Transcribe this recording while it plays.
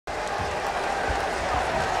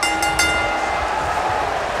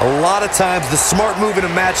A lot of times, the smart move in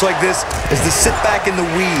a match like this is to sit back in the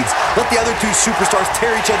weeds. Let the other two superstars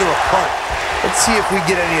tear each other apart. Let's see if we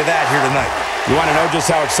get any of that here tonight. You want to know just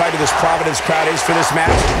how excited this Providence crowd is for this match?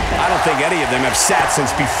 I don't think any of them have sat since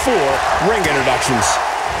before ring introductions.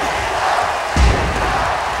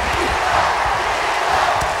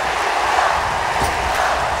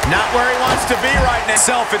 Not where he wants to be right now.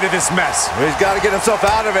 Himself into this mess. He's got to get himself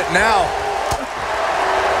out of it now.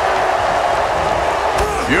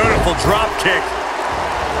 Beautiful drop kick.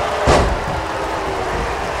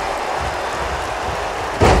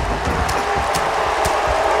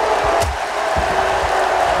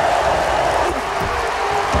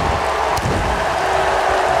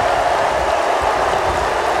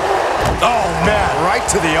 Oh, man, right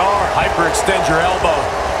to the arm. Hyperextend your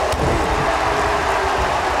elbow.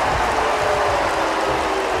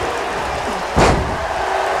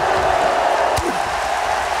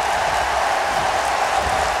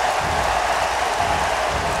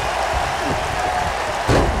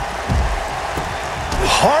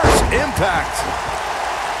 Harsh impact.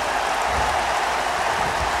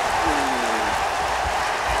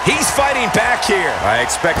 He's fighting back here. I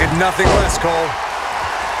expected nothing less, Cole.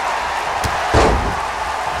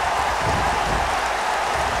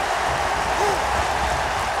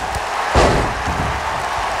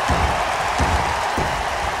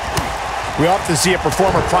 We often see a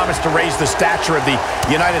performer promise to raise the stature of the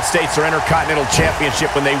United States or Intercontinental Championship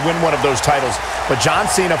when they win one of those titles. But John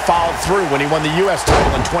Cena followed through when he won the U.S.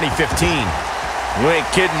 title in 2015. You ain't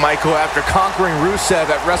kidding, Michael. After conquering Rusev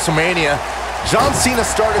at WrestleMania, John Cena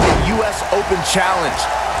started the U.S. Open Challenge,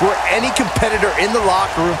 where any competitor in the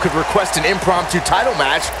locker room could request an impromptu title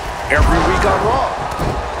match every week on Raw.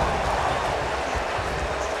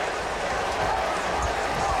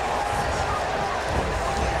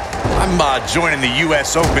 I'm joining the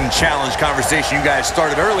U.S. Open Challenge conversation you guys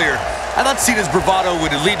started earlier. I thought Cena's bravado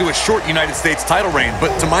would lead to a short United States title reign,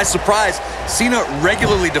 but to my surprise, Cena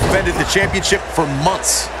regularly defended the championship for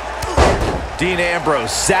months. Dean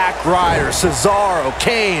Ambrose, Zack Ryder, Cesaro,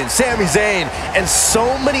 Kane, Sami Zayn, and so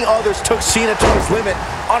many others took Cena to his limit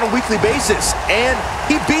on a weekly basis, and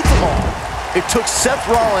he beat them all. It took Seth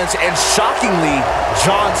Rollins and, shockingly,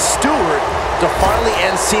 Jon Stewart to finally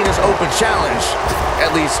end Cena's Open Challenge,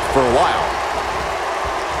 at least for a while.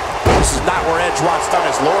 This is not where Edge wants to on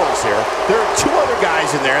his laurels here. There are two other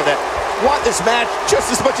guys in there that want this match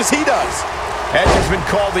just as much as he does. Edge has been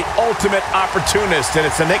called the ultimate opportunist, and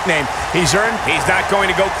it's a nickname he's earned. He's not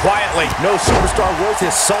going to go quietly. No superstar worth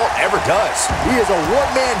his salt ever does. He is a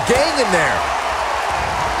one-man gang in there.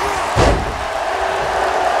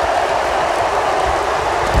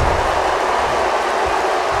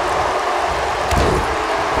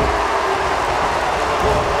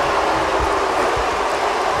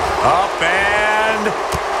 Up and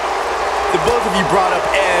the both of you brought up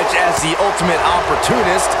Edge as the ultimate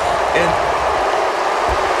opportunist, and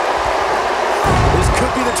this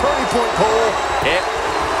could be the turning point, Cole.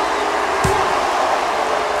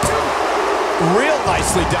 Real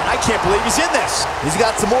nicely done. I can't believe he's in this. He's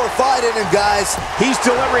got some more fight in him, guys. He's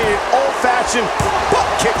delivering an old-fashioned butt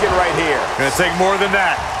kicking right here. Gonna take more than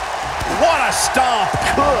that. What a stomp.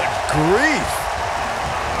 Good grief.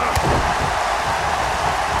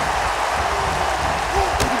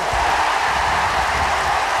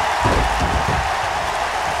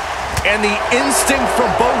 And the instinct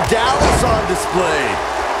from Bo Dallas on display.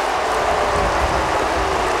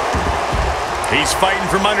 He's fighting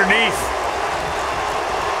from underneath.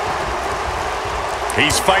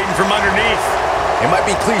 He's fighting from underneath. It might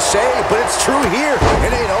be cliche, but it's true here.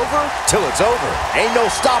 It ain't over till it's over. Ain't no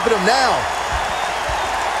stopping him now.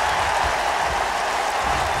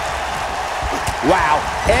 Wow,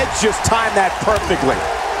 Edge just timed that perfectly.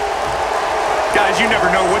 Guys, you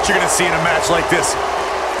never know what you're going to see in a match like this.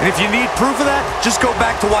 And if you need proof of that, just go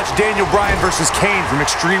back to watch Daniel Bryan versus Kane from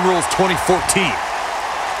Extreme Rules 2014.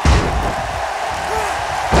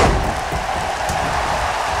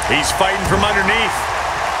 He's fighting from underneath.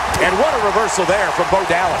 And what a reversal there from Bo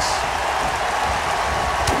Dallas.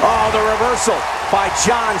 Oh, the reversal by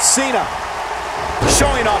John Cena.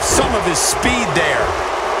 Showing off some of his speed there.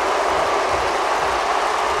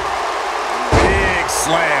 Big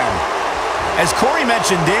slam. As Corey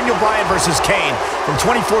mentioned, Daniel Bryan versus Kane from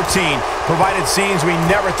 2014 provided scenes we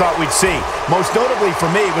never thought we'd see. Most notably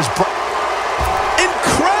for me was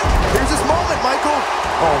incredible. Here's this moment, Michael.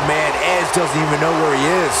 Oh, man, Edge doesn't even know where he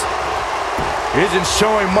is. He isn't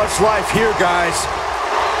showing much life here, guys.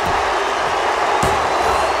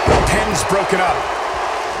 The pin's broken up.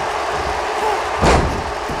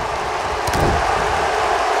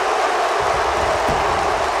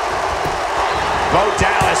 Bo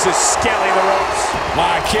Dallas is scaling the ropes.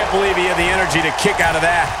 Wow, I can't believe he had the energy to kick out of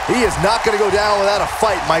that. He is not going to go down without a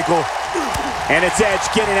fight, Michael. And it's Edge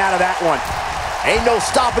getting out of that one. Ain't no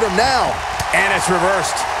stopping him now. And it's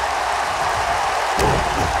reversed.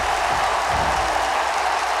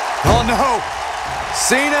 Oh, no.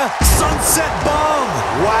 Cena, sunset bomb.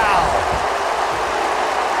 Wow.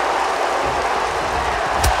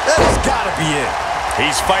 That has got to be it.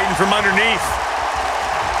 He's fighting from underneath.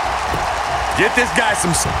 Get this guy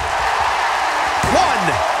some... 1,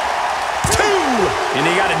 2. And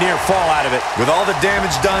he got a near fall out of it. With all the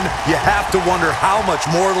damage done, you have to wonder how much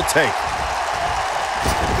more it'll take.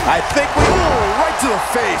 I think we... Ooh, right to the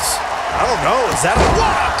face. I don't know. Is that a...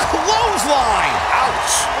 What a clothesline.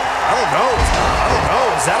 Ouch. I don't know.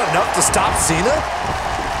 Is that enough to stop Cena?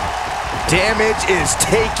 Damage is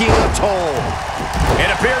taking a toll.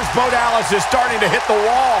 It appears Bo Dallas is starting to hit the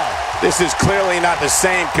wall. This is clearly not the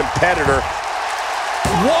same competitor.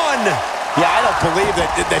 1. Yeah, I don't believe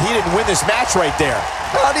that he didn't win this match right there.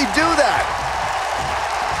 How'd he do that?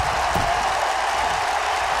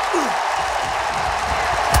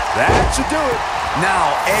 That should do it.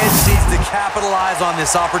 Now, Edge needs to capitalize on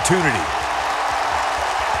this opportunity.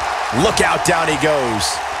 Look out, down he goes.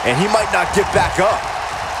 And he might not get back up.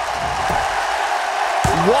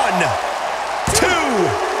 1, 2,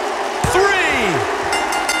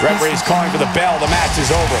 3. Referee's calling for the bell. The match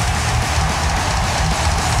is over.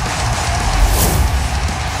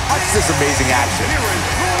 Watch this amazing action.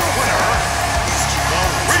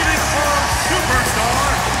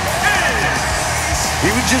 He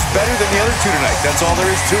was just better than the other two tonight. That's all there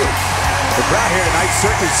is to it. The crowd here tonight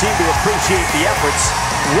certainly seemed to appreciate the efforts.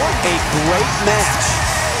 What a great match.